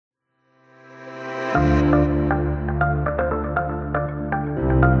Let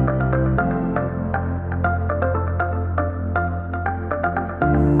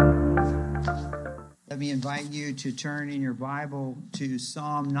me invite you to turn in your Bible to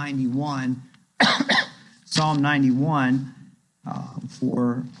Psalm 91. Psalm 91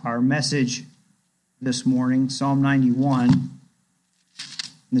 for our message this morning. Psalm 91.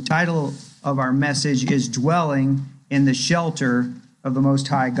 The title of our message is Dwelling in the Shelter of the Most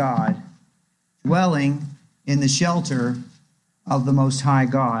High God. Dwelling in the Shelter of the Most High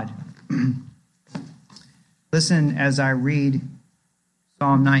God. Listen as I read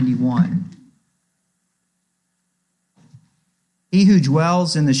Psalm 91. He who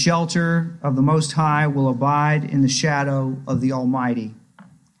dwells in the shelter of the Most High will abide in the shadow of the Almighty.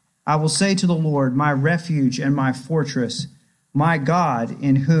 I will say to the Lord, my refuge and my fortress, my God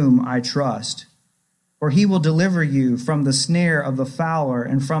in whom I trust. For he will deliver you from the snare of the fowler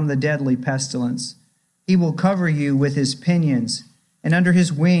and from the deadly pestilence. He will cover you with his pinions, and under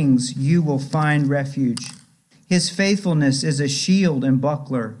his wings you will find refuge. His faithfulness is a shield and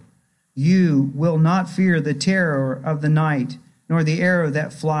buckler. You will not fear the terror of the night, nor the arrow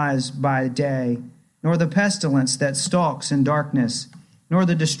that flies by day, nor the pestilence that stalks in darkness, nor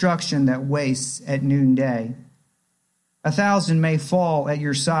the destruction that wastes at noonday. 1,000 may fall at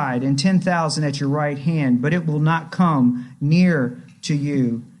your side, and 10,000 at your right hand, but it will not come near to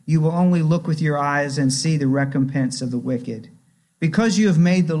you. You will only look with your eyes and see the recompense of the wicked. Because you have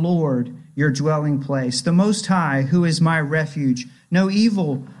made the Lord your dwelling place, the Most High, who is my refuge, no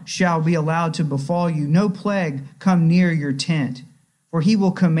evil shall be allowed to befall you, no plague come near your tent. For he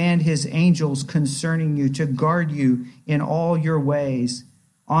will command his angels concerning you to guard you in all your ways.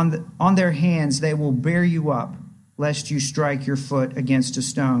 On their hands they will bear you up, lest you strike your foot against a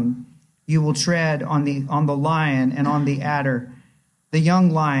stone. You will tread on the lion and on the adder, the young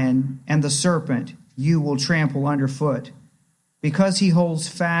lion and the serpent you will trample underfoot. Because he holds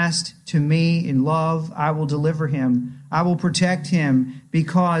fast to me in love, I will deliver him. I will protect him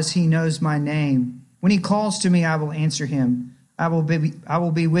because he knows my name. When he calls to me, I will answer him. I will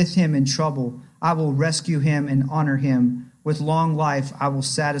be with him in trouble. I will rescue him and honor him. With long life, I will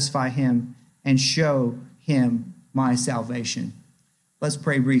satisfy him and show him my salvation. Let's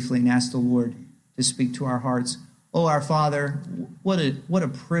pray briefly and ask the Lord to speak to our hearts. Oh, our Father, what a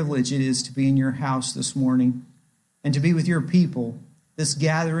privilege it is to be in your house this morning and to be with your people, this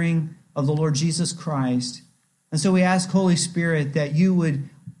gathering of the Lord Jesus Christ. And so we ask, Holy Spirit, that you would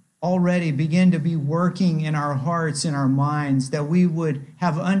already begin to be working in our hearts, in our minds, that we would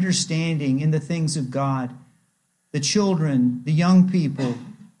have understanding in the things of God. The children, the young people,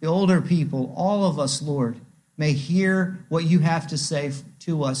 the older people, all of us, Lord, may hear what you have to say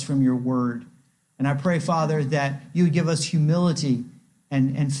to us from your word. And I pray, Father, that you would give us humility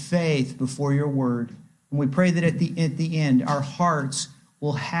and faith before your word. And we pray that at the end, our hearts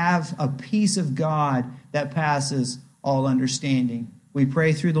will have a peace of God that passes all understanding. We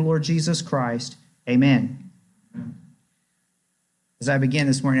pray through the Lord Jesus Christ. Amen. As I begin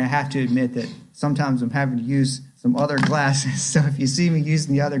this morning, I have to admit that sometimes I'm having to use some other glasses. So if you see me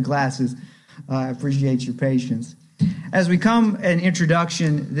using the other glasses, I appreciate your patience. As we come an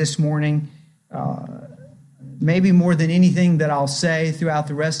introduction this morning, maybe more than anything that I'll say throughout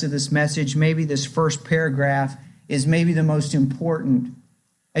the rest of this message, maybe this first paragraph is maybe the most important.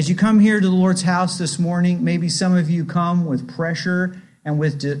 As you come here to the Lord's house this morning, maybe some of you come with pressure and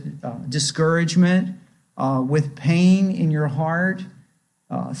with discouragement, with pain in your heart.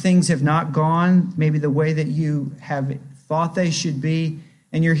 Things have not gone maybe the way that you have thought they should be.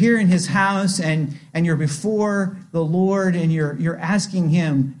 And you're here in his house and you're before the Lord and you're asking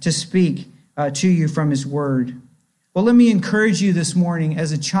him to speak to you from his word. Well, let me encourage you this morning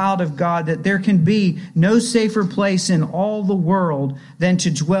as a child of God that there can be no safer place in all the world than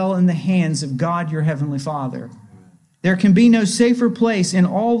to dwell in the hands of God, your heavenly Father. There can be no safer place in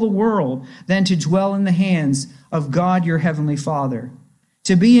all the world than to dwell in the hands of God, your heavenly Father,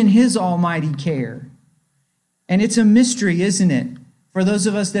 to be in his almighty care. And it's a mystery, isn't it? For those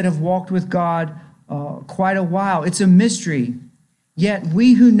of us that have walked with God quite a while, it's a mystery. Yet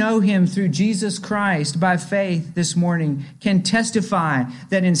we who know him through Jesus Christ by faith this morning can testify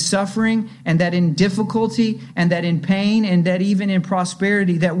that in suffering and that in difficulty and that in pain and that even in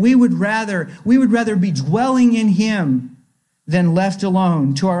prosperity, that we would rather be dwelling in him than left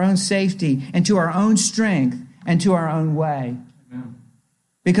alone to our own safety and to our own strength and to our own way. Amen.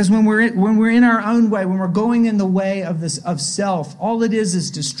 Because when we're in our own way, when we're going in the way of self, all it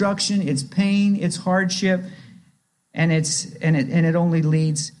is destruction, it's pain, it's hardship. And it only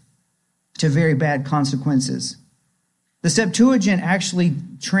leads to very bad consequences. The Septuagint actually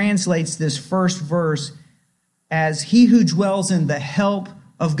translates this first verse as he who dwells in the help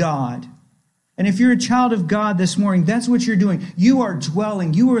of God. And if you're a child of God this morning, that's what you're doing. You are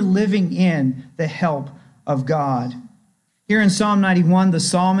dwelling, you are living in the help of God. Here in Psalm 91, the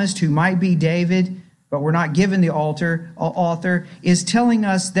psalmist, who might be David, but we're not given the author, is telling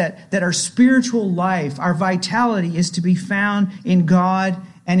us that our spiritual life, our vitality is to be found in God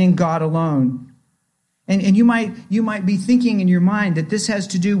and in God alone. And you might be thinking in your mind that this has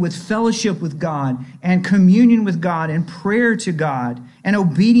to do with fellowship with God and communion with God and prayer to God and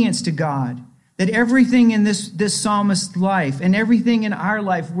obedience to God. That everything in this psalmist's life and everything in our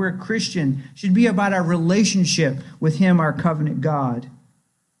life, we're a Christian, should be about our relationship with him, our covenant God.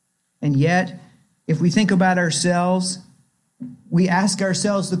 And yet, if we think about ourselves, we ask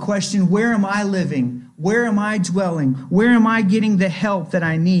ourselves the question, where am I living? Where am I dwelling? Where am I getting the help that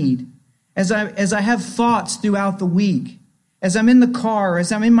I need? As I have thoughts throughout the week, as I'm in the car,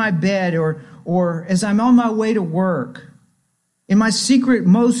 as I'm in my bed, or as I'm on my way to work, in my secret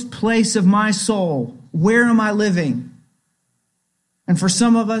most place of my soul, where am I living? And for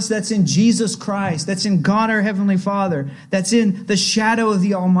some of us, that's in Jesus Christ. That's in God our Heavenly Father. That's in the shadow of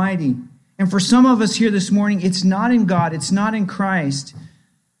the Almighty. And for some of us here this morning, it's not in God. It's not in Christ.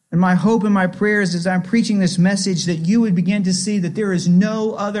 And my hope and my prayers as I'm preaching this message that you would begin to see that there is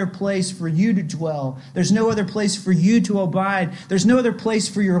no other place for you to dwell. There's no other place for you to abide. There's no other place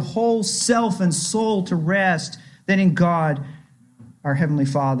for your whole self and soul to rest than in God, our Heavenly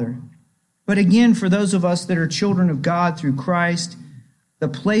Father. But again, for those of us that are children of God through Christ, the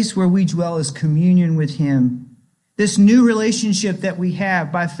place where we dwell is communion with Him. This new relationship that we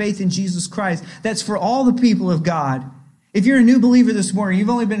have by faith in Jesus Christ, that's for all the people of God. If you're a new believer this morning, you've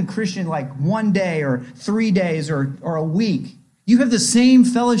only been a Christian like 1 day or 3 days or a week, you have the same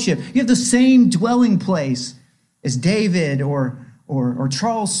fellowship. You have the same dwelling place as David or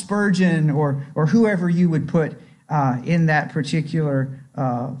Charles Spurgeon or whoever you would put in that particular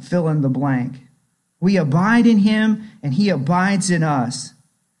fill in the blank. We abide in Him and He abides in us.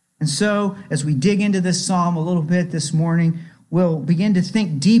 And so, as we dig into this psalm a little bit this morning, we'll begin to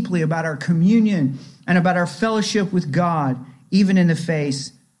think deeply about our communion and about our fellowship with God, even in the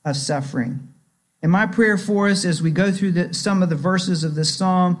face of suffering. And my prayer for us as we go through some of the verses of this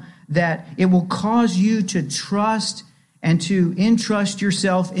psalm, that it will cause you to trust and to entrust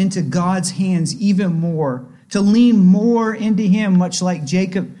yourself into God's hands even more, to lean more into Him, much like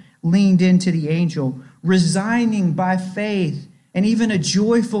Jacob leaned into the angel, resigning by faith, and even a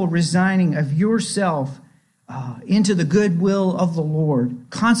joyful resigning of yourself into the goodwill of the Lord,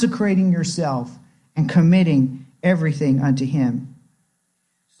 consecrating yourself and committing everything unto Him.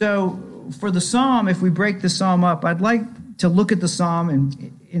 So for the psalm, if we break the psalm up, I'd like to look at the psalm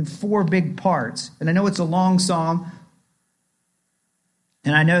in 4 big parts. And I know it's a long psalm,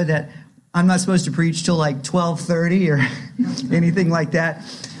 and I know that I'm not supposed to preach till like 12:30 or anything like that.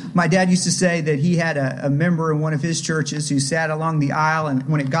 My dad used to say that he had a member in one of his churches who sat along the aisle, and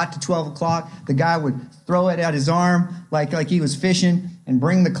when it got to 12 o'clock, the guy would throw it at his arm like he was fishing and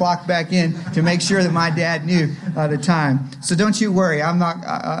bring the clock back in to make sure that my dad knew the time. So don't you worry,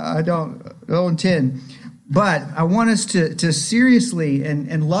 I don't intend. But I want us to seriously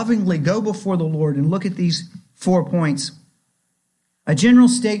and lovingly go before the Lord and look at these 4 points. A general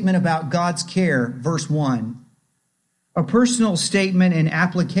statement about God's care, verse 1. A personal statement and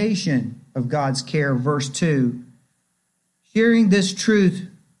application of God's care, verse 2. Sharing this truth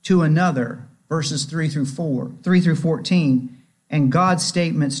to another, verses 3 through 14. And God's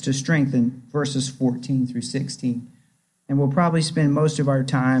statements to strengthen, verses 14 through 16. And we'll probably spend most of our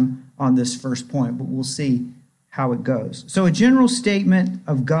time on this first point, but we'll see how it goes. So a general statement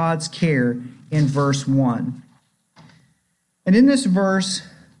of God's care in verse 1. And in this verse,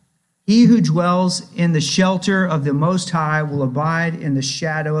 he who dwells in the shelter of the Most High will abide in the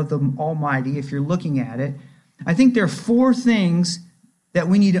shadow of the Almighty, if you're looking at it. I think there are 4 things that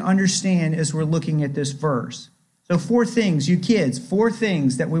we need to understand as we're looking at this verse. So 4 things, you kids, 4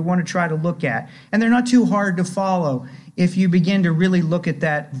 things that we want to try to look at. And they're not too hard to follow if you begin to really look at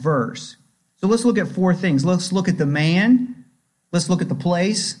that verse. So let's look at 4 things. Let's look at the man, let's look at the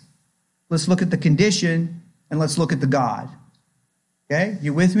place, let's look at the condition, and let's look at the God. Okay,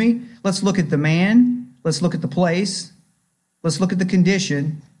 you with me? Let's look at the man, let's look at the place, let's look at the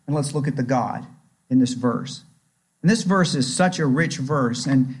condition, and let's look at the God in this verse. And this verse is such a rich verse.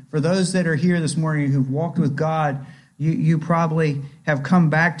 And for those that are here this morning who've walked with God, you probably have come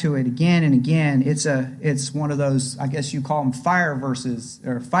back to it again and again. It's one of those, I guess you call them fire verses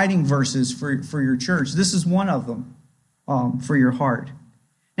or fighting verses for your church. This is one of them for your heart.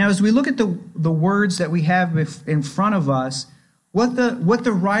 Now, as we look at the words that we have in front of us, what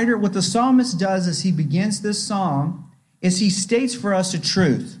the psalmist does as he begins this psalm is he states for us a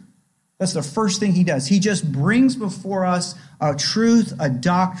truth. That's the first thing he does. He just brings before us a truth, a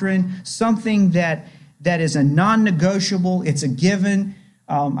doctrine, something that is a non-negotiable. It's a given.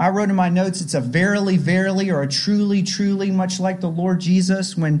 I wrote in my notes, it's a verily, verily, or a truly, truly, much like the Lord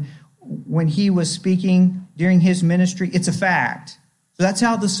Jesus when he was speaking during his ministry. It's a fact. So that's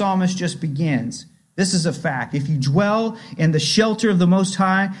how the psalmist just begins. This is a fact. If you dwell in the shelter of the Most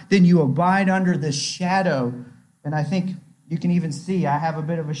High, then you abide under the shadow. And I think you can even see I have a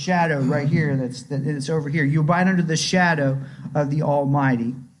bit of a shadow right here that's over here. You abide under the shadow of the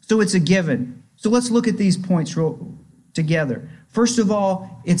Almighty. So it's a given. So let's look at these points together. First of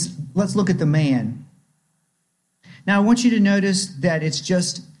all, let's look at the man. Now, I want you to notice that it's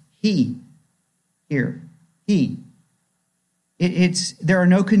just he here. He. There are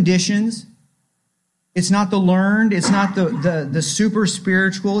no conditions. It's not the learned. It's not the super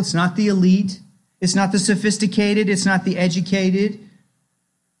spiritual. It's not the elite. It's not the sophisticated. It's not the educated.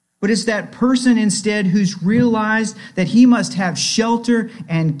 But it's that person instead who's realized that he must have shelter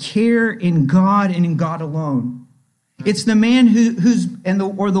and care in God and in God alone. It's the man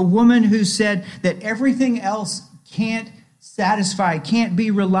or the woman who said that everything else can't satisfy, can't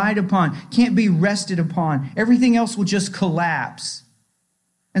be relied upon, can't be rested upon. Everything else will just collapse.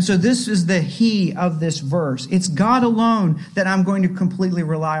 And so this is the he of this verse. It's God alone that I'm going to completely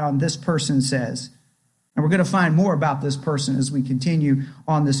rely on, this person says. And we're going to find more about this person as we continue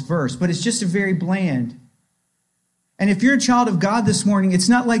on this verse. But it's just a very bland. And if you're a child of God this morning, it's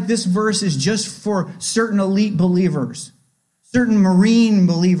not like this verse is just for certain elite believers, certain Marine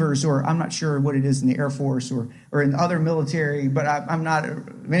believers, or I'm not sure what it is in the Air Force or in other military, but I'm not.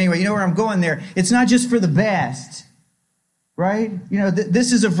 Anyway, you know where I'm going there. It's not just for the best, right?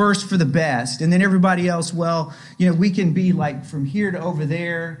 This is a verse for the best. And then everybody else, we can be like from here to over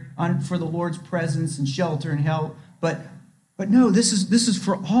there for the Lord's presence and shelter and help. But no, this is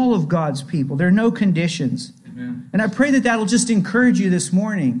for all of God's people. There are no conditions. Amen. And I pray that that'll just encourage you this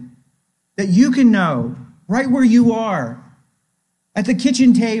morning, that you can know right where you are, at the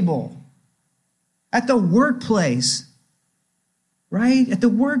kitchen table, at the workplace, right? At the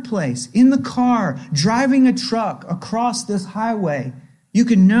workplace, in the car, driving a truck across this highway, you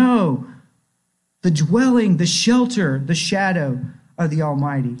can know the dwelling, the shelter, the shadow of the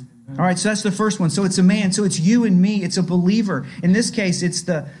Almighty. All right, so that's the first one. So it's a man. So it's you and me. It's a believer. In this case, it's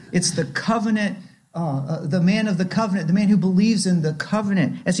the covenant, the man of the covenant, the man who believes in the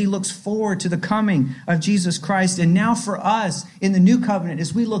covenant as he looks forward to the coming of Jesus Christ. And now for us in the new covenant,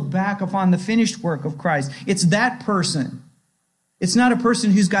 as we look back upon the finished work of Christ, it's that person. It's not a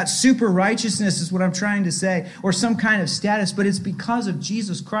person who's got super righteousness, is what I'm trying to say, or some kind of status, but it's because of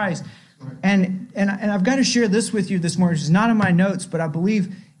Jesus Christ. And I've got to share this with you this morning, which is not in my notes, but I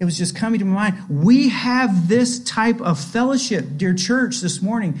believe it was just coming to my mind. We have this type of fellowship, dear church, this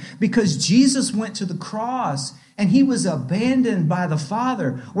morning because Jesus went to the cross and he was abandoned by the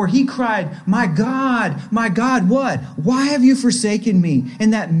Father, where he cried, my God, what? Why have you forsaken me?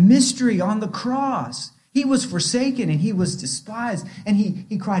 And that mystery on the cross, he was forsaken and he was despised. And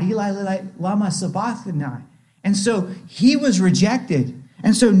he cried, Eli, Eli, lama sabachthani. And so he was rejected.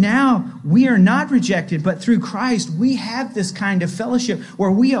 And so now we are not rejected, but through Christ, we have this kind of fellowship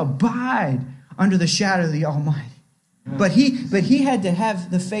where we abide under the shadow of the Almighty. But he had to have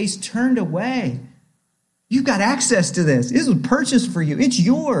the face turned away. You've got access to this. This was purchased for you. It's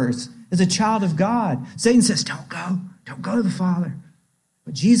yours as a child of God. Satan says, don't go to the Father.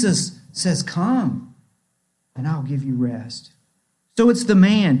 But Jesus says, come, and I'll give you rest. So it's the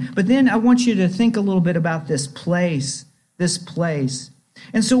man. But then I want you to think a little bit about this place.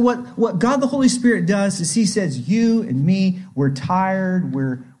 And so what God the Holy Spirit does is he says, you and me, we're tired,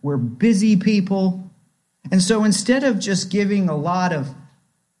 we're busy people. And so instead of just giving a lot of,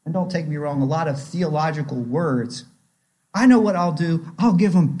 and don't take me wrong, a lot of theological words, I know what I'll do. I'll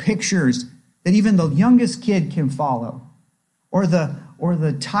give them pictures that even the youngest kid can follow, or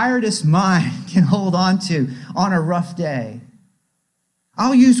the tiredest mind can hold on to on a rough day.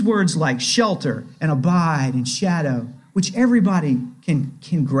 I'll use words like shelter and abide and shadow, which everybody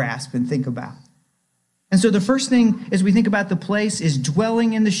can grasp and think about. And so the first thing as we think about the place is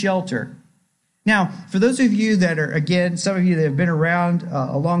dwelling in the shelter. Now, for those of you that are, again, some of you that have been around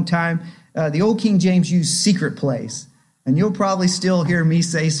a long time, the old King James used secret place. And you'll probably still hear me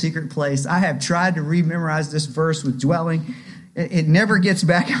say secret place. I have tried to rememorize this verse with dwelling. It never gets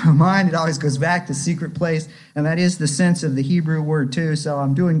back in my mind. It always goes back to secret place. And that is the sense of the Hebrew word too. So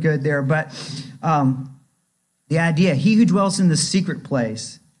I'm doing good there. But the idea, he who dwells in the secret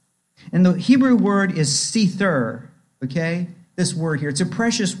place. And the Hebrew word is sither, okay? This word here. It's a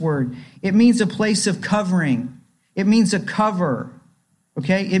precious word. It means a place of covering. It means a cover,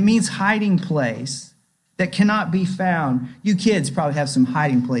 okay? It means hiding place that cannot be found. You kids probably have some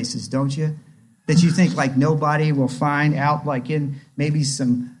hiding places, don't you? That you think like nobody will find out, like in maybe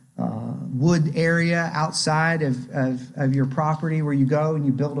some wood area outside of your property where you go and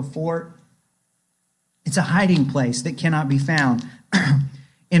you build a fort. It's a hiding place that cannot be found.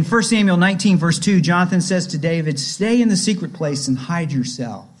 In 1 Samuel 19, verse 2, Jonathan says to David, stay in the secret place and hide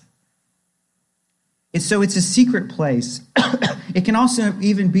yourself. So it's a secret place. It can also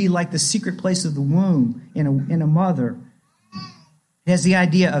even be like the secret place of the womb in a mother. It has the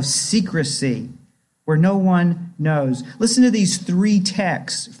idea of secrecy, where no one knows. Listen to these three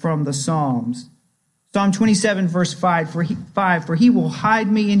texts from the Psalms. Psalm 27, verse 5, for he will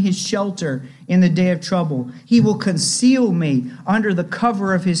hide me in his shelter in the day of trouble. He will conceal me under the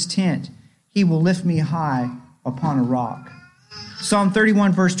cover of his tent. He will lift me high upon a rock. Psalm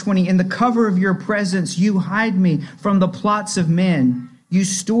 31, verse 20, in the cover of your presence you hide me from the plots of men. You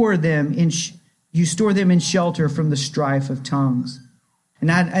store them in shelter from the strife of tongues. And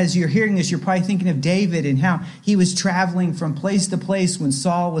as you're hearing this, you're probably thinking of David and how he was traveling from place to place when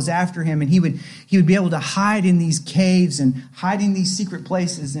Saul was after him, and he would be able to hide in these caves and hide in these secret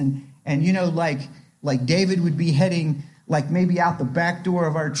places, and you know, like David would be heading like maybe out the back door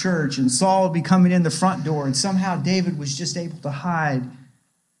of our church, and Saul would be coming in the front door, and somehow David was just able to hide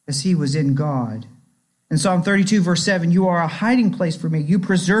as he was in God. In Psalm 32, verse 7, you are a hiding place for me. You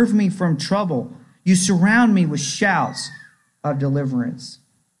preserve me from trouble. You surround me with shouts of deliverance.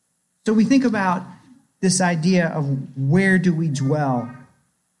 So we think about this idea of where do we dwell?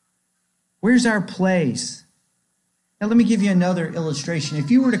 Where's our place? Now let me give you another illustration.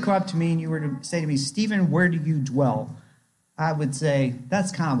 If you were to come up to me and you were to say to me, Stephen, where do you dwell? I would say,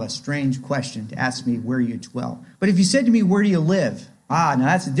 that's kind of a strange question to ask me where you dwell. But if you said to me, where do you live? Now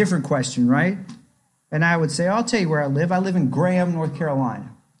that's a different question, right? And I would say, I'll tell you where I live. I live in Graham, North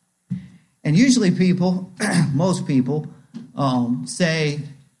Carolina. And usually people, most people, say,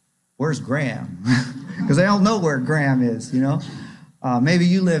 where's Graham? Because they don't know where Graham is, you know. Maybe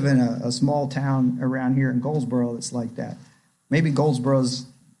you live in a small town around here in Goldsboro that's like that. Maybe Goldsboro's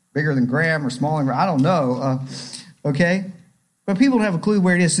bigger than Graham or smaller than Graham. I don't know. Okay? But people don't have a clue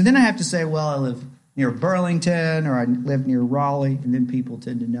where it is. So then I have to say, well, I live near Burlington or I live near Raleigh. And then people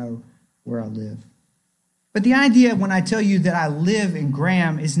tend to know where I live. But the idea when I tell you that I live in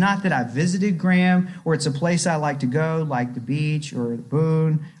Graham is not that I visited Graham or it's a place I like to go, like the beach or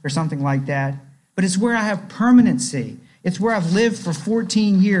Boone or something like that. But it's where I have permanency. It's where I've lived for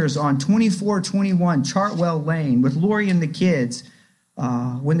 14 years on 2421 Chartwell Lane with Lori and the kids.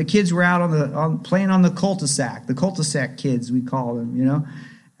 When the kids were out playing on the cul-de-sac kids, we call them, you know.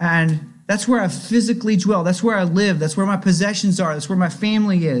 And that's where I physically dwell. That's where I live. That's where my possessions are. That's where my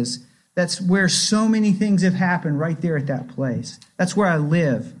family is. That's where so many things have happened right there at that place. That's where I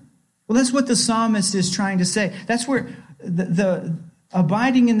live. Well, that's what the psalmist is trying to say. That's where the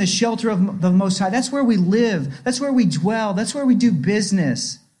abiding in the shelter of the Most High, that's where we live. That's where we dwell. That's where we do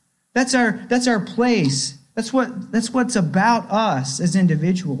business. That's our place. That's what's about us as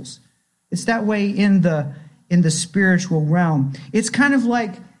individuals. It's that way in the spiritual realm. It's kind of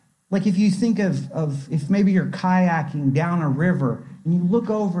like if you think of if maybe you're kayaking down a river and you look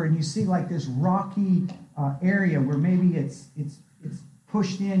over and you see like this rocky area where maybe it's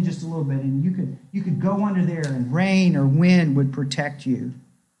pushed in just a little bit, and you could go under there and rain or wind would protect you.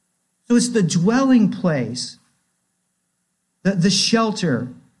 So it's the dwelling place, the shelter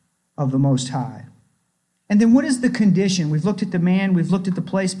of the Most High. And then what is the condition? We've looked at the man, we've looked at the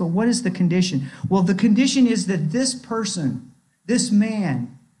place, but what is the condition? Well, the condition is that this person, this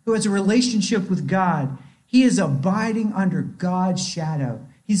man who has a relationship with God, he is abiding under God's shadow.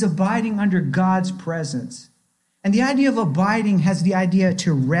 He's abiding under God's presence. And the idea of abiding has the idea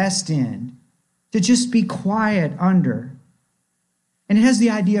to rest in, to just be quiet under. And it has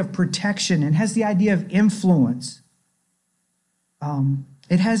the idea of protection. It has the idea of influence.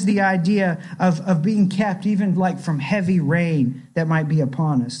 It has the idea of being kept even like from heavy rain that might be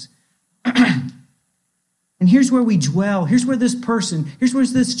upon us. And here's where we dwell. Here's where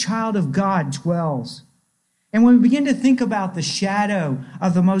this child of God dwells. And when we begin to think about the shadow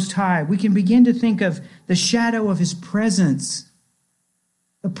of the Most High, we can begin to think of the shadow of his presence,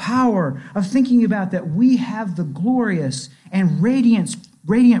 the power of thinking about that we have the glorious and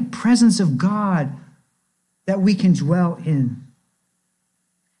radiant presence of God that we can dwell in.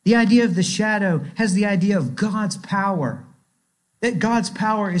 The idea of the shadow has the idea of God's power, that God's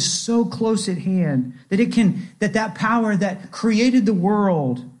power is so close at hand that that power that created the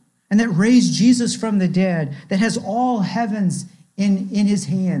world and that raised Jesus from the dead, that has all heavens in his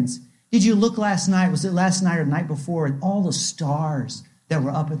hands. Did you look last night? Was it last night or the night before? And all the stars that were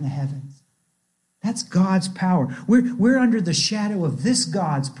up in the heavens. That's God's power. We're under the shadow of this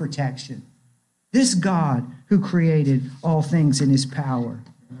God's protection. This God who created all things in his power.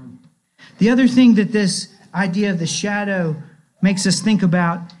 The other thing that this idea of the shadow makes us think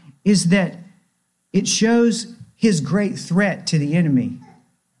about is that it shows his great threat to the enemy.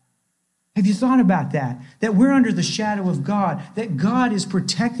 Have you thought about that? That we're under the shadow of God, that God is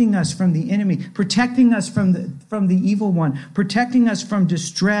protecting us from the enemy, protecting us from the evil one, protecting us from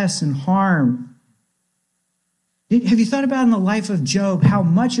distress and harm. Have you thought about in the life of Job, how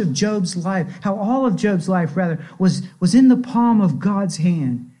much of Job's life, how all of Job's life, rather, was in the palm of God's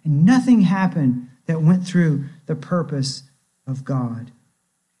hand, and nothing happened that went through the purpose of God.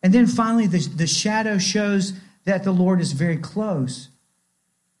 And then finally, the shadow shows that the Lord is very close.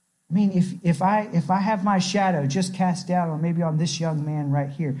 I mean, if I have my shadow just cast down on maybe on this young man right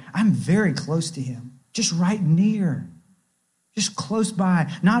here, I'm very close to him, just right near, just close by,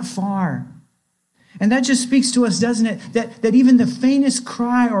 not far. And that just speaks to us, doesn't it? That even the faintest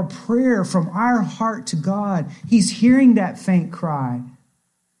cry or prayer from our heart to God, he's hearing that faint cry,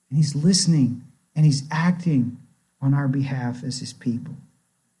 and he's listening, and he's acting on our behalf as his people.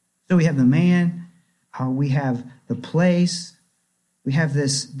 So we have the man, we have the place, we have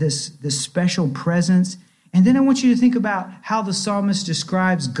this special presence. And then I want you to think about how the psalmist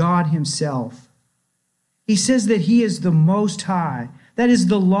describes God himself. He says that he is the Most High. That is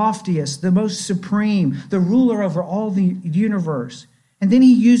the loftiest, the most supreme, the ruler over all the universe. And then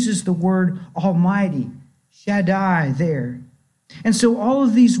he uses the word Almighty, Shaddai there. And so all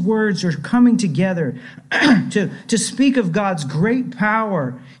of these words are coming together to speak of God's great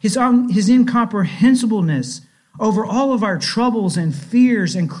power, his incomprehensibleness over all of our troubles and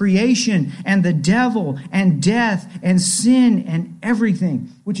fears and creation and the devil and death and sin and everything,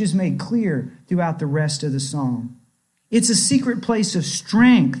 which is made clear throughout the rest of the psalm. It's a secret place of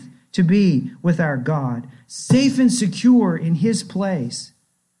strength to be with our God, safe and secure in his place.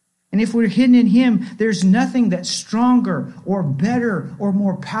 And if we're hidden in him, there's nothing that's stronger or better or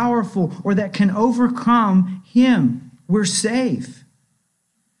more powerful or that can overcome him. We're safe.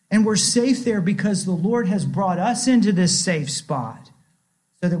 And we're safe there because the Lord has brought us into this safe spot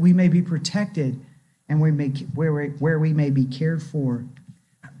so that we may be protected and where we may be cared for.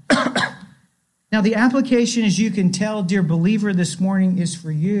 Now, the application, as you can tell, dear believer, this morning is for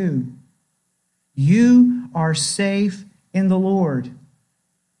you. You are safe in the Lord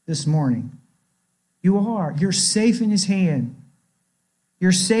this morning. You are. You're safe in his hand.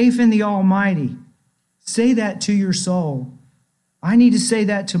 You're safe in the Almighty. Say that to your soul. I need to say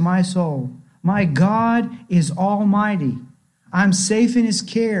that to my soul. My God is almighty. I'm safe in his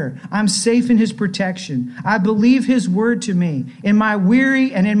care. I'm safe in his protection. I believe his word to me. In my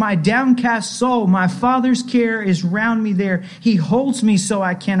weary and in my downcast soul, my Father's care is round me there. He holds me so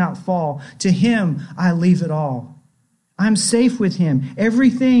I cannot fall. To him I leave it all. I'm safe with him.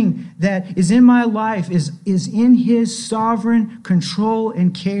 Everything that is in my life is in his sovereign control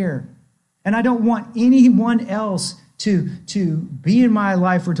and care. And I don't want anyone else to be in my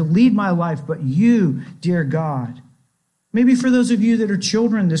life or to lead my life but you, dear God. Maybe for those of you that are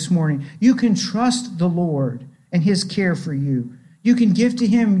children this morning, you can trust the Lord and his care for you. You can give to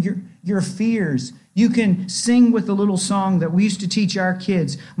him your fears. You can sing with the little song that we used to teach our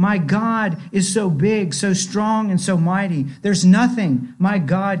kids. My God is so big, so strong, and so mighty. There's nothing my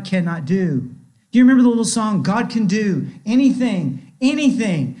God cannot do. Do you remember the little song, God can do anything,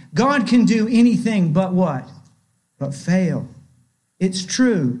 anything. God can do anything but what? But fail. It's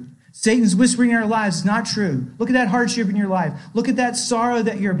true. Satan's whispering in our lives is not true. Look at that hardship in your life. Look at that sorrow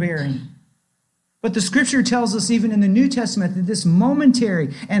that you're bearing. But the scripture tells us even in the New Testament that this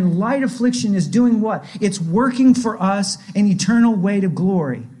momentary and light affliction is doing what? It's working for us an eternal weight of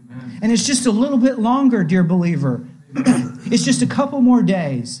glory. Amen. And it's just a little bit longer, dear believer. It's just a couple more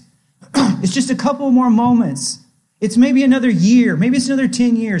days. It's just a couple more moments. It's maybe another year. Maybe it's another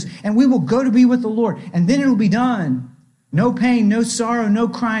 10 years. And we will go to be with the Lord. And then it'll be done. No pain, no sorrow, no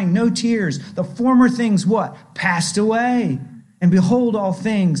crying, no tears. The former things, what? Passed away. And behold, all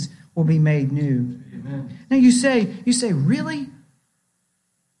things will be made new. Amen. Now you say, really?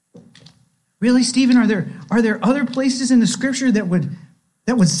 Really, Stephen? Are there other places in the scripture that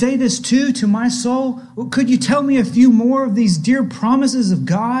would say this too to my soul? Could you tell me a few more of these dear promises of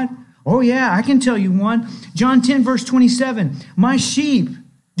God? Oh yeah, I can tell you one. John 10, verse 27. My sheep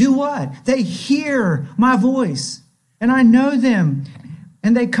do what? They hear my voice. And I know them,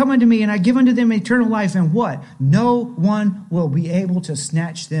 And they come unto me, and I give unto them eternal life. And what? No one will be able to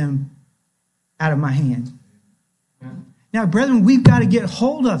snatch them out of my hand. Now, brethren, we've got to get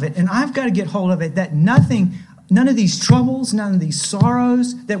hold of it, and I've got to get hold of it, that none of these troubles, none of these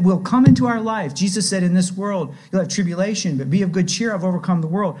sorrows that will come into our life. Jesus said, in this world, you'll have tribulation, but be of good cheer, I've overcome the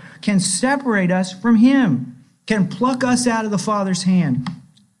world. Can separate us from him, can pluck us out of the Father's hand.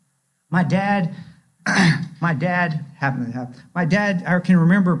 My dad, I can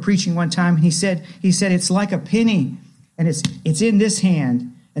remember preaching one time, and he said, it's like a penny, and it's in this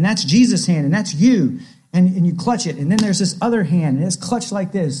hand, and that's Jesus' hand, and that's you, and you clutch it, and then there's this other hand, and it's clutched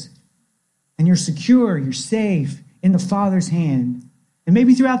like this. And you're secure, you're safe in the Father's hand. And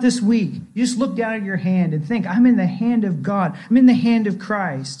maybe throughout this week, you just look down at your hand and think, I'm in the hand of God. I'm in the hand of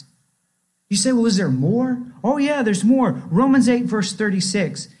Christ. You say, well, is there more? Oh, yeah, there's more. Romans 8, verse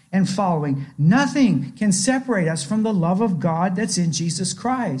 36 and following. Nothing can separate us from the love of God that's in Jesus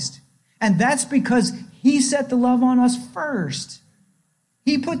Christ. And that's because he set the love on us first.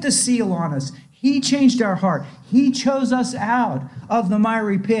 He put the seal on us. He changed our heart. He chose us out of the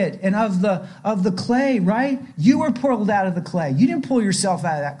miry pit and of the clay, right? You were pulled out of the clay. You didn't pull yourself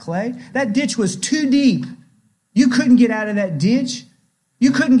out of that clay. That ditch was too deep. You couldn't get out of that ditch.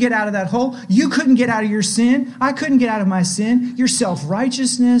 You couldn't get out of that hole. You couldn't get out of your sin. I couldn't get out of my sin. Your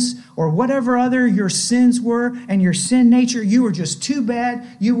self-righteousness or whatever other your sins were and your sin nature, you were just too bad.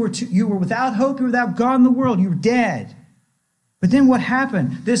 You were without hope. You were without God in the world. You were dead. But then what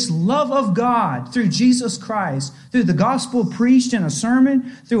happened? This love of God through Jesus Christ, through the gospel preached in a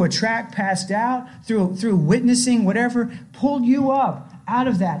sermon, through a tract passed out, through witnessing, whatever, pulled you up out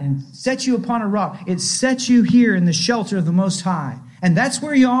of that and set you upon a rock. It set you here in the shelter of the Most High. And that's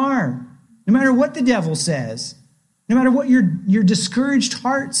where you are. No matter what the devil says, no matter what your discouraged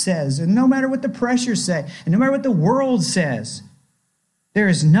heart says, and no matter what the pressures say, and no matter what the world says, there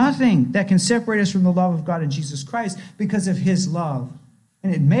is nothing that can separate us from the love of God in Jesus Christ because of his love.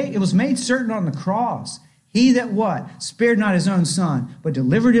 And it was made certain on the cross. He that what? Spared not his own son, but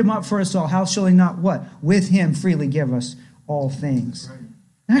delivered him up for us all. How shall he not what? With him freely give us all things. Right.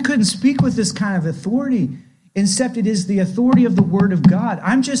 And I couldn't speak with this kind of authority, except it is the authority of the Word of God.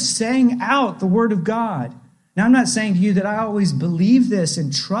 I'm just saying out the Word of God. Now, I'm not saying to you that I always believe this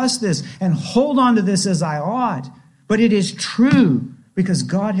and trust this and hold on to this as I ought, but it is true. Because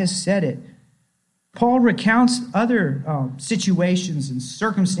God has said it. Paul recounts other situations and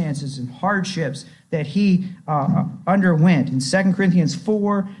circumstances and hardships that he underwent in 2 Corinthians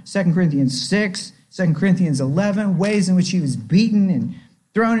 4, 2 Corinthians 6, 2 Corinthians 11, ways in which he was beaten and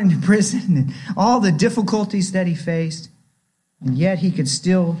thrown into prison and all the difficulties that he faced. And yet he could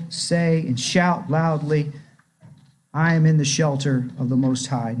still say and shout loudly, I am in the shelter of the Most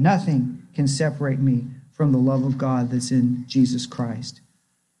High. Nothing can separate me from the love of God that's in Jesus Christ.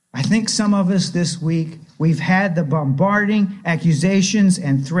 I think some of us this week, we've had the bombarding accusations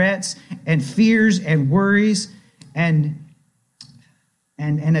and threats and fears and worries and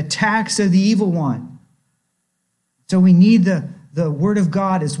attacks of the evil one. So we need the Word of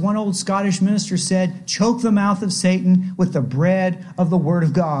God. As one old Scottish minister said, choke the mouth of Satan with the bread of the Word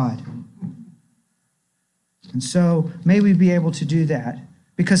of God. And so may we be able to do that.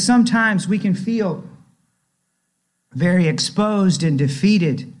 Because sometimes we can feel very exposed and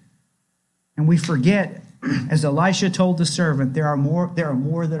defeated. And we forget, as Elisha told the servant, there are more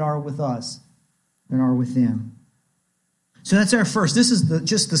that are with us than are with them. So that's our first. This is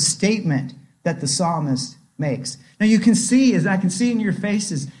just the statement that the psalmist makes. Now you can see, as I can see in your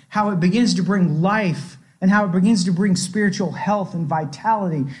faces, how it begins to bring life and how it begins to bring spiritual health and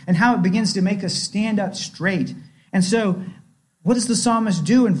vitality and how it begins to make us stand up straight. And so what does the psalmist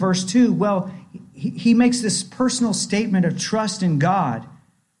do in verse 2? Well, he makes this personal statement of trust in God.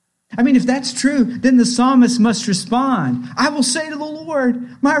 I mean, if that's true, then the psalmist must respond. I will say to the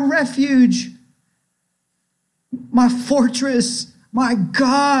Lord, my refuge, my fortress, my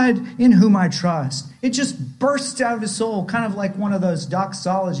God in whom I trust. It just bursts out of his soul, kind of like one of those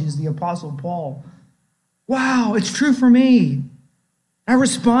doxologies, the Apostle Paul. Wow, it's true for me. I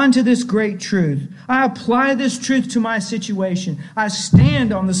respond to this great truth. I apply this truth to my situation. I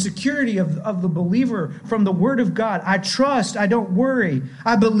stand on the security of the believer from the Word of God. I trust. I don't worry.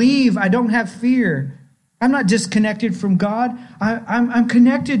 I believe. I don't have fear. I'm not disconnected from God. I'm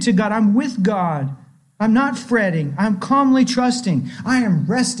connected to God. I'm with God. I'm not fretting. I'm calmly trusting. I am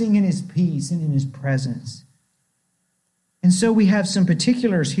resting in his peace and in his presence. And so we have some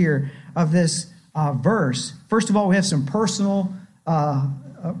particulars here of this verse. First of all, we have some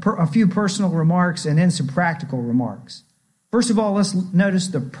a few personal remarks and then some practical remarks. First of all, let's notice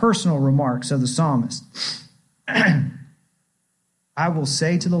the personal remarks of the psalmist. I I will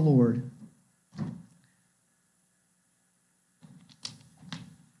say to the Lord.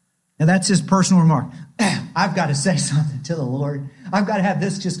 Now that's his personal remark. I've got to say something to the Lord. I've got to have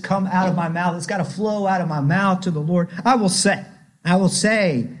this just come out of my mouth. It's got to flow out of my mouth to the Lord. I will say.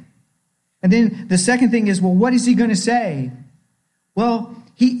 And then the second thing is, well, what is he going to say? Well,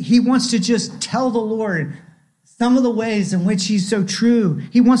 he wants to just tell the Lord some of the ways in which he's so true.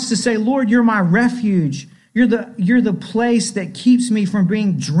 He wants to say, Lord, you're my refuge. You're the place that keeps me from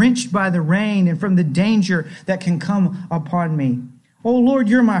being drenched by the rain and from the danger that can come upon me. Oh, Lord,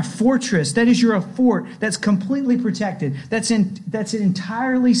 you're my fortress. That is, you're a fort that's completely protected. That's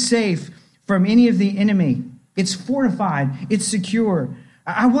entirely safe from any of the enemy. It's fortified. It's secure.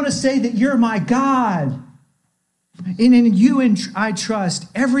 I want to say that you're my God. And in you I trust.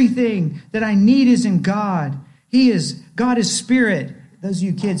 Everything that I need is in God. God is spirit. Those of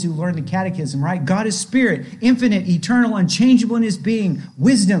you kids who learned the catechism, right? God is spirit, infinite, eternal, unchangeable in his being,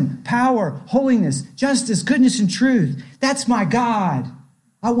 wisdom, power, holiness, justice, goodness, and truth. That's my God.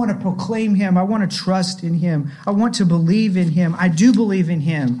 I want to proclaim him. I want to trust in him. I want to believe in him. I do believe in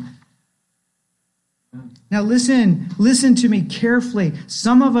him. Now listen to me carefully.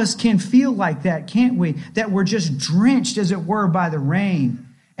 Some of us can feel like that, can't we? That we're just drenched, as it were, by the rain.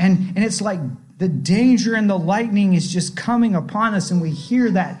 And it's like the danger and the lightning is just coming upon us, and we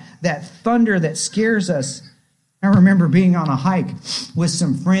hear that thunder that scares us. I remember being on a hike with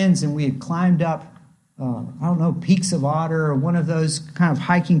some friends, and we had climbed up, Peaks of Otter or one of those kind of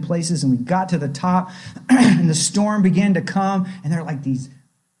hiking places, and we got to the top, and the storm began to come, and there are like these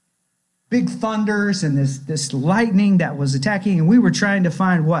big thunders and this lightning that was attacking, and we were trying to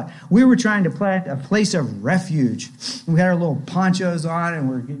find what? We were trying to plant a place of refuge. We had our little ponchos on, and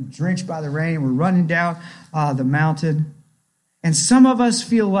we're getting drenched by the rain, and we're running down the mountain. And some of us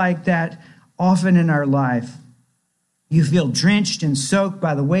feel like that often in our life. You feel drenched and soaked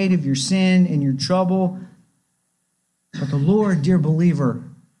by the weight of your sin and your trouble. But the Lord, dear believer,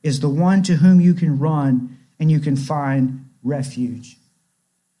 is the one to whom you can run and you can find refuge.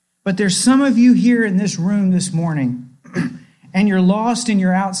 But there's some of you here in this room this morning, and you're lost and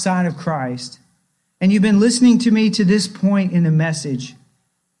you're outside of Christ. And you've been listening to me to this point in the message.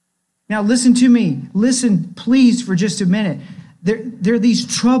 Now listen to me. Listen, please, for just a minute. There are these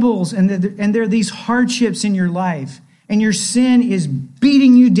troubles and there are these hardships in your life. And your sin is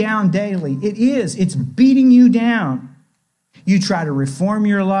beating you down daily. It is. It's beating you down. You try to reform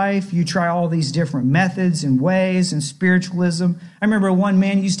your life. You try all these different methods and ways and spiritualism. I remember one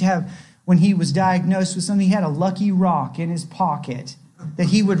man used to have, when he was diagnosed with something, he had a lucky rock in his pocket that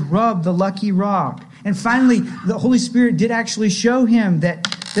he would rub the lucky rock. And finally, the Holy Spirit did actually show him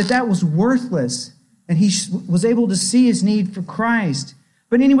that was worthless. And he was able to see his need for Christ.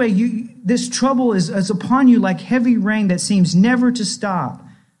 But anyway, this trouble is upon you like heavy rain that seems never to stop.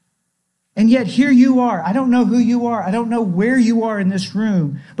 And yet here you are. I don't know who you are. I don't know where you are in this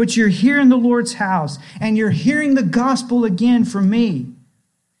room. But you're here in the Lord's house. And you're hearing the gospel again from me.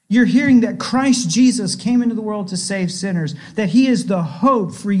 You're hearing that Christ Jesus came into the world to save sinners. That he is the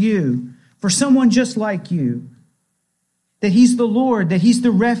hope for you. For someone just like you. That he's the Lord. That he's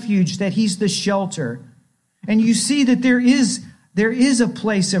the refuge. That he's the shelter. And you see that there is a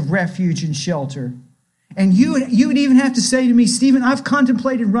place of refuge and shelter. And you would even have to say to me, Stephen, I've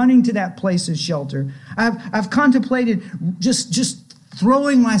contemplated running to that place of shelter. I've contemplated just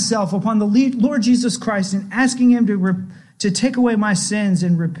throwing myself upon the Lord Jesus Christ and asking him to take away my sins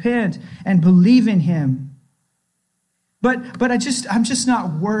and repent and believe in him. But I'm just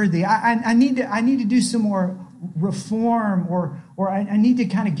not worthy. I need to do some more reform, or I need to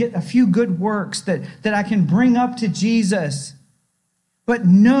kind of get a few good works that I can bring up to Jesus. But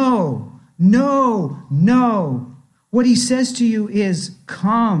no. What he says to you is,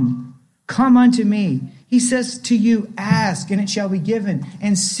 come unto me. He says to you, ask and it shall be given,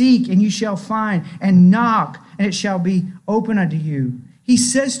 and seek and you shall find, and knock and it shall be open unto you. He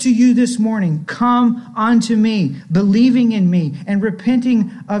says to you this morning, come unto me, believing in me and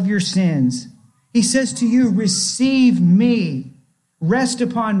repenting of your sins. He says to you, receive me, rest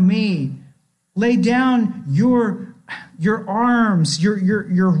upon me, lay down your arms,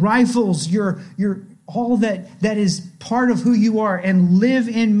 your rifles, your all that is part of who you are, and live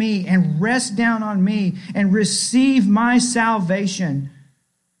in me and rest down on me and receive my salvation.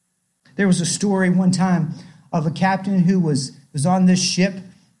 There was a story one time of a captain who was on this ship,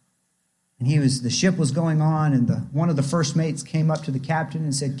 and the ship was going on, and one of the first mates came up to the captain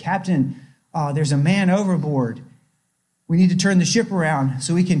and said, "Captain, there's a man overboard. We need to turn the ship around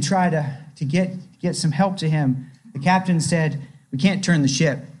so we can try to get some help to him." The captain said, "We can't turn the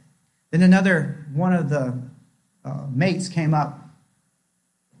ship." Then another one of the mates came up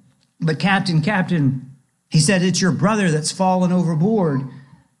But Captain, he said, it's your brother that's fallen overboard.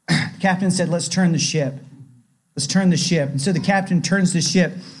 The captain said, let's turn the ship. Let's turn the ship. And so the captain turns the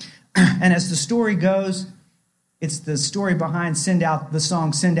ship. And as the story goes, it's the story behind the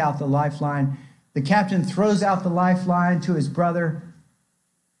song, Send Out the Lifeline. The captain throws out the lifeline to his brother,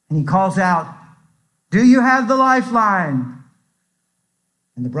 and he calls out, do you have the lifeline?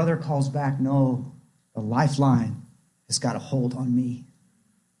 And the brother calls back, no, the lifeline has got a hold on me.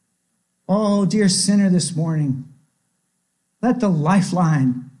 Oh, dear sinner, this morning, let the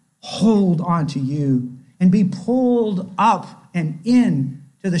lifeline hold on to you and be pulled up and in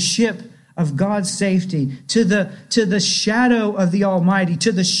to the ship of God's safety, to the shadow of the Almighty,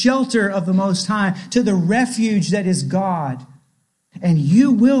 to the shelter of the Most High, to the refuge that is God. And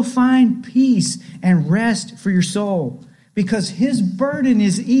you will find peace and rest for your soul, because his burden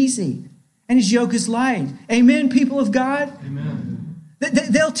is easy and his yoke is light. Amen, people of God? Amen.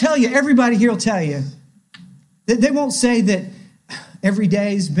 They'll tell you, everybody here will tell you. They won't say that every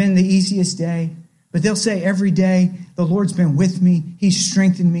day's been the easiest day, but they'll say every day the Lord's been with me. He's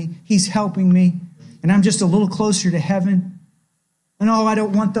strengthened me. He's helping me. And I'm just a little closer to heaven. And oh, I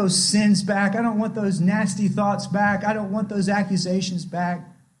don't want those sins back. I don't want those nasty thoughts back. I don't want those accusations back.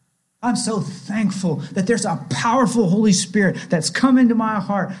 I'm so thankful that there's a powerful Holy Spirit that's come into my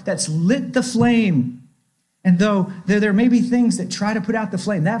heart, that's lit the flame. And though there may be things that try to put out the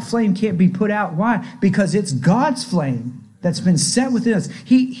flame, that flame can't be put out. Why? Because it's God's flame that's been set within us.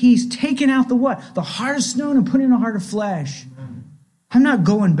 He's taken out the what? The heart of stone and put in a heart of flesh. I'm not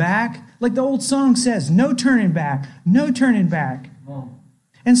going back. Like the old song says, no turning back, no turning back.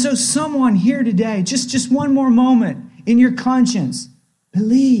 And so someone here today, just one more moment in your conscience,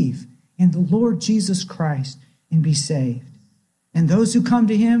 believe in the Lord Jesus Christ and be saved. And those who come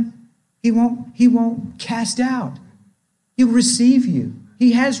to him, he won't cast out. He'll receive you.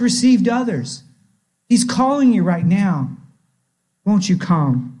 He has received others. He's calling you right now. Won't you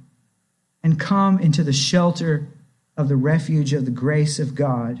come and come into the shelter of the refuge of the grace of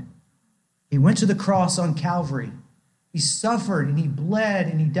God? He went to the cross on Calvary. He suffered and he bled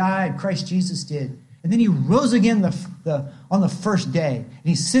and he died. Christ Jesus did. And then he rose again on the first day. And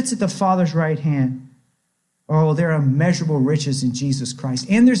he sits at the Father's right hand. Oh, there are immeasurable riches in Jesus Christ.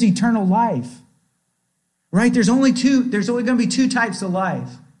 And there's eternal life. Right? There's only going to be two types of life.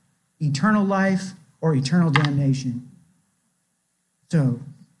 Eternal life or eternal damnation. So,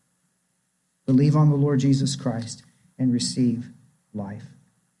 believe on the Lord Jesus Christ and receive life.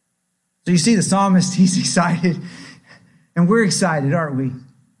 So you see the psalmist, he's excited. And we're excited, aren't we?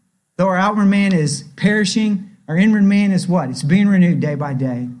 Though our outward man is perishing, our inward man is what? It's being renewed day by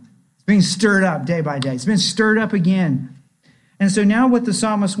day. It's being stirred up day by day. It's been stirred up again. And so now what the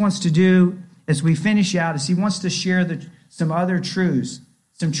psalmist wants to do as we finish out is he wants to share some other truths,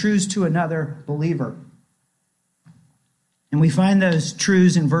 some truths to another believer. And we find those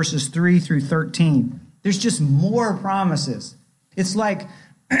truths in verses 3 through 13. There's just more promises. It's like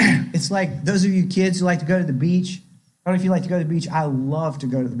those of you kids who like to go to the beach. I don't know if you like to go to the beach. I love to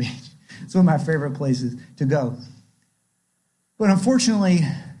go to the beach. It's one of my favorite places to go. But unfortunately,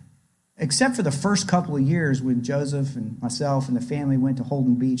 except for the first couple of years when Joseph and myself and the family went to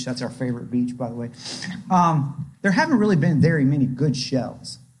Holden Beach, that's our favorite beach, by the way, there haven't really been very many good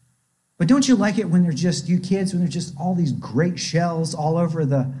shells. But don't you like it when they're just, you kids, when there's just all these great shells all over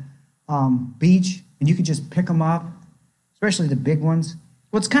the beach, and you can just pick them up, especially the big ones?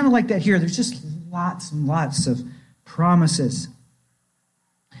 Well, it's kind of like that here. There's just lots and lots of promises.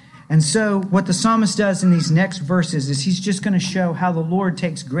 And so what the psalmist does in these next verses is he's just going to show how the Lord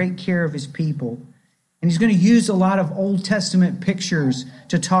takes great care of his people. And he's going to use a lot of Old Testament pictures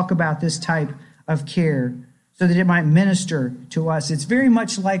to talk about this type of care so that it might minister to us. It's very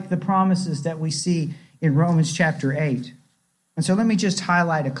much like the promises that we see in Romans chapter 8. And so let me just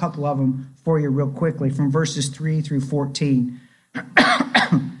highlight a couple of them for you real quickly from verses 3 through 14.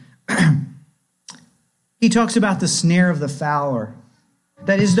 He talks about the snare of the fowler.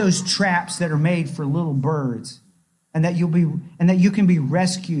 That is those traps that are made for little birds, and that you can be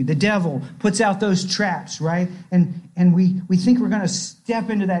rescued. The devil puts out those traps, right? And we think we're going to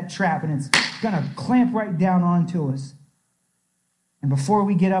step into that trap, and it's going to clamp right down onto us. And before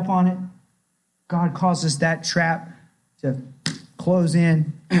we get up on it, God causes that trap to close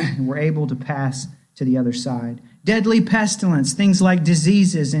in, and we're able to pass to the other side. Deadly pestilence, things like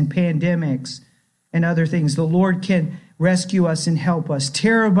diseases and pandemics and other things. The Lord can rescue us and help us.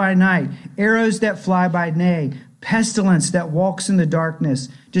 Terror by night, arrows that fly by day, pestilence that walks in the darkness,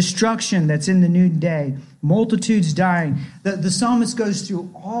 destruction that's in the noonday, multitudes dying. The psalmist goes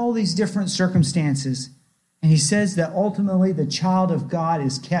through all these different circumstances, And he says that ultimately the child of God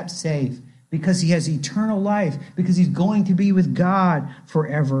is kept safe because he has eternal life, because he's going to be with God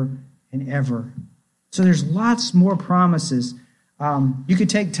forever and ever. So there's lots more promises. You could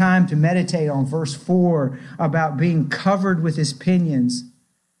take time to meditate on verse 4 about being covered with his pinions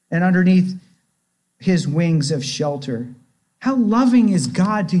and underneath his wings of shelter. How loving is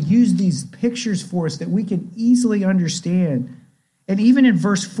God to use these pictures for us that we can easily understand. And even in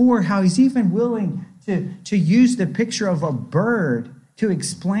verse 4, how he's even willing to use the picture of a bird to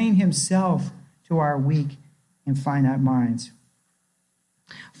explain himself to our weak and finite minds.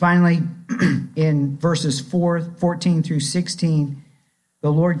 Finally, in verses 14 through 16,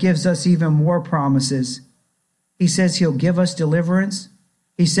 the Lord gives us even more promises. He says he'll give us deliverance.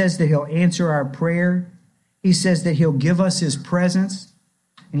 He says that he'll answer our prayer. He says that he'll give us his presence.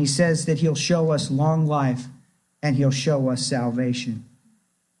 And he says that he'll show us long life and he'll show us salvation.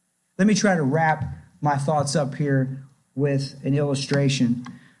 Let me try to wrap my thoughts up here with an illustration.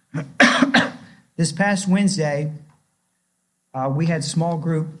 This past Wednesday, we had small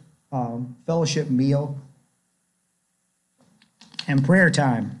group fellowship meal and prayer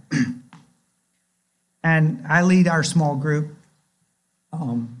time. And I lead our small group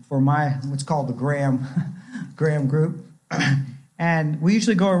for what's called the Graham group. And we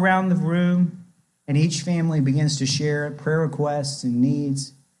usually go around the room and each family begins to share prayer requests and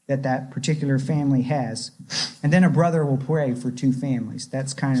needs that particular family has. And then a brother will pray for two families.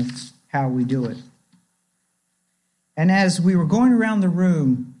 That's kind of how we do it. And as we were going around the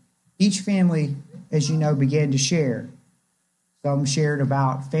room, each family, as you know, began to share. Some shared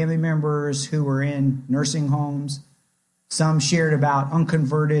about family members who were in nursing homes. Some shared about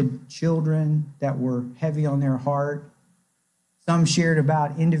unconverted children that were heavy on their heart. Some shared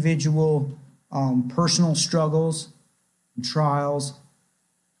about individual personal struggles and trials.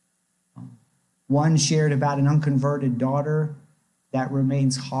 One shared about an unconverted daughter that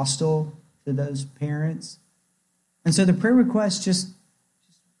remains hostile to those parents. And so the prayer requests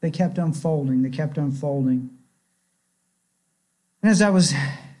they kept unfolding. They kept unfolding. And as I was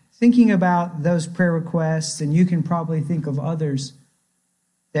thinking about those prayer requests, and you can probably think of others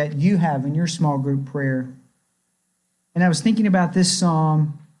that you have in your small group prayer, and I was thinking about this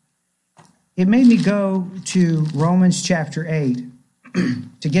psalm, it made me go to Romans chapter 8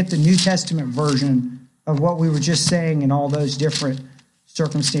 to get the New Testament version of what we were just saying in all those different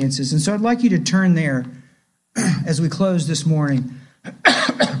circumstances. And so I'd like you to turn there as we close this morning.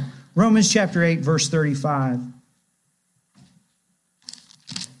 Romans chapter 8, verse 35.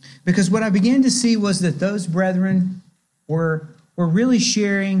 Because what I began to see was that those brethren were really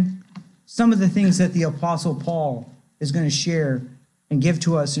sharing some of the things that the Apostle Paul is going to share and give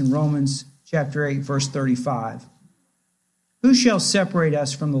to us in Romans chapter 8, verse 35. Who shall separate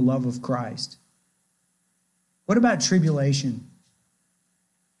us from the love of Christ? What about tribulation?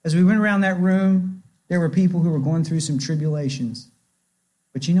 As we went around that room, there were people who were going through some tribulations.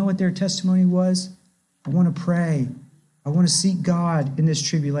 But you know what their testimony was? I want to pray. I want to seek God in this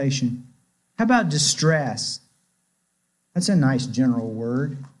tribulation. How about distress? That's a nice general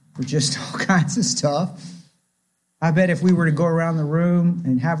word for just all kinds of stuff. I bet if we were to go around the room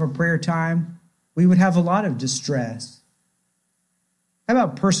and have a prayer time, we would have a lot of distress. How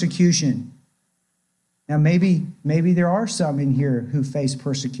about persecution? Now, maybe there are some in here who face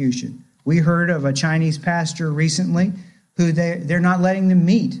persecution. We heard of a Chinese pastor recently who they're not letting them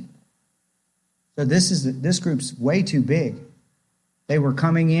meet. So this group's way too big. They were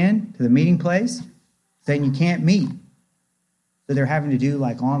coming in to the meeting place saying you can't meet. So they're having to do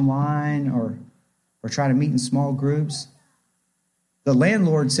like online or try to meet in small groups. The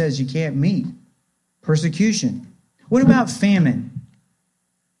landlord says you can't meet. Persecution. What about famine?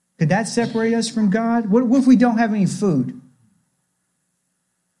 Could that separate us from God? What if we don't have any food?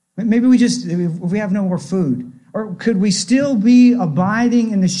 Maybe if we have no more food. Or could we still be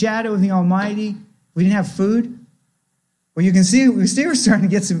abiding in the shadow of the Almighty if we didn't have food? Well, you can see we're starting to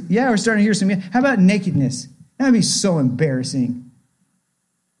get some, we're starting to hear some. How about nakedness? That would be so embarrassing,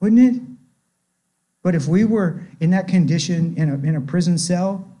 wouldn't it? But if we were in that condition in a prison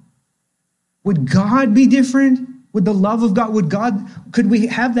cell, would God be different? Would the love of God, could we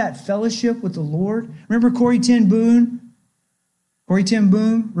have that fellowship with the Lord? Remember Corrie ten Boom? Corrie ten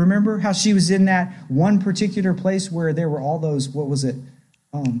Boom, remember how she was in that one particular place where there were all those, what was it?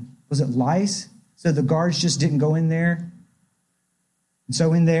 Was it lice? So the guards just didn't go in there. And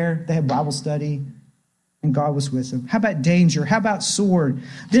so in there, they had Bible study, and God was with them. How about danger? How about sword?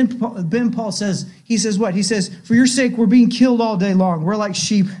 Then Paul says, he says what? He says, for your sake, we're being killed all day long. We're like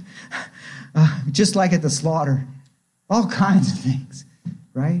sheep, just like at the slaughter. All kinds of things,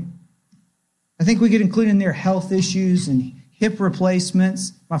 right? I think we could include in there health issues and hip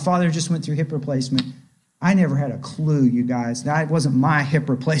replacements. My father just went through hip replacement. I never had a clue, you guys. Now, it wasn't my hip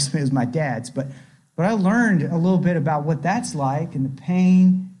replacement, it was my dad's. But I learned a little bit about what that's like and the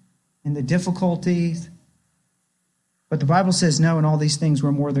pain and the difficulties. But the Bible says no, in all these things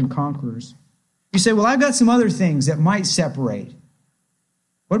we're more than conquerors. You say, well, I've got some other things that might separate.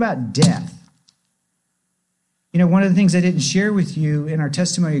 What about death? You know, one of the things I didn't share with you in our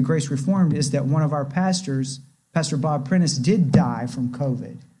testimony of Grace Reformed is that one of our pastors, Pastor Bob Prentice, did die from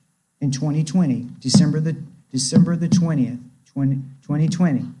COVID in 2020, December the 20th,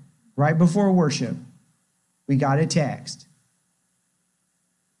 2020. Right before worship, we got a text.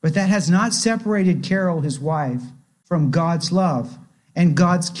 But that has not separated Carol, his wife, from God's love and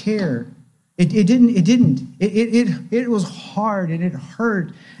God's care. It didn't. It was hard and it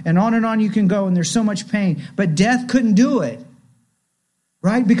hurt. And on you can go, and there's so much pain. But death couldn't do it,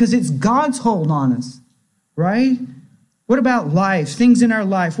 right? Because it's God's hold on us, right? What about life, things in our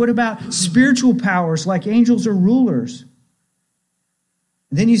life? What about spiritual powers like angels or rulers?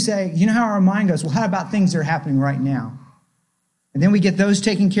 And then you say, you know how our mind goes, well, how about things that are happening right now? And then we get those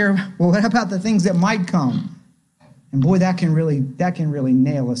taken care of. Well, what about the things that might come? And boy, that can really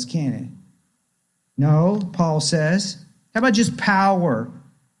nail us, can it? No, Paul says. How about just power?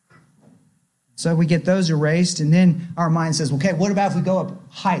 So we get those erased, and then our mind says, okay, what about if we go up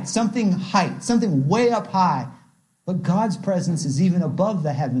height, something way up high? But God's presence is even above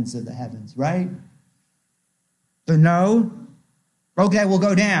the heavens of the heavens, right? So no. Okay, we'll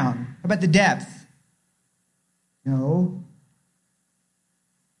go down. How about the depth? No.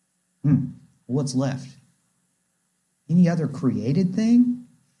 What's left? Any other created thing?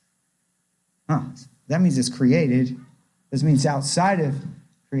 That means it's created. This means outside of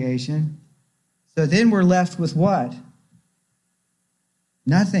creation. So then we're left with what?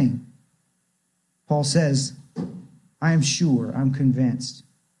 Nothing. Paul says, I am sure, I'm convinced.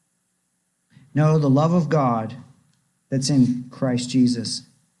 No, the love of God that's in Christ Jesus.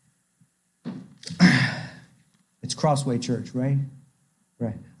 It's Crossway Church, right?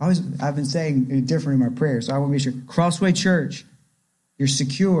 Right. I've been saying it different in my prayers, so I want to be sure. Crossway Church, you're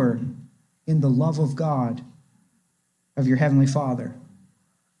secure in the love of God, of your Heavenly Father.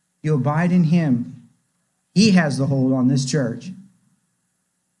 You abide in Him. He has the hold on this church.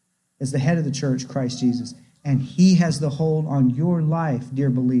 As the head of the church, Christ Jesus. And He has the hold on your life,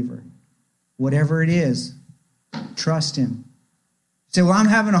 dear believer. Whatever it is, trust Him. Say, well, I'm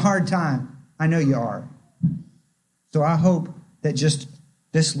having a hard time. I know you are. So I hope that just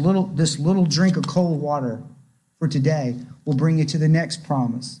this little drink of cold water for today will bring you to the next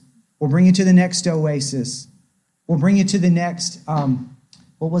promise. We'll bring you to the next oasis. We'll bring you to the next,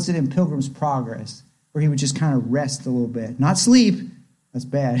 what was it in Pilgrim's Progress, where he would just kind of rest a little bit. Not sleep, that's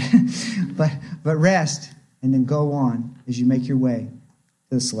bad, but rest, and then go on as you make your way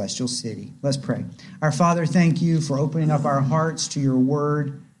to the celestial city. Let's pray. Our Father, thank you for opening up our hearts to your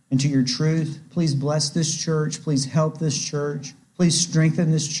word and to your truth. Please bless this church. Please help this church. Please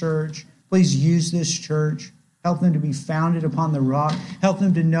strengthen this church. Please use this church. Help them to be founded upon the rock. Help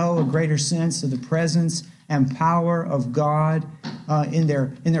them to know a greater sense of the presence and power of God in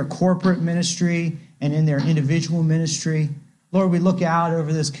their corporate ministry and in their individual ministry. Lord, we look out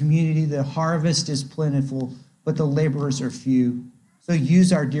over this community. The harvest is plentiful, but the laborers are few. So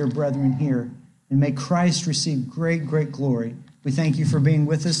use our dear brethren here and may Christ receive great, great glory. We thank you for being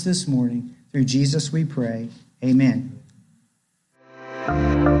with us this morning. Through Jesus we pray. Amen.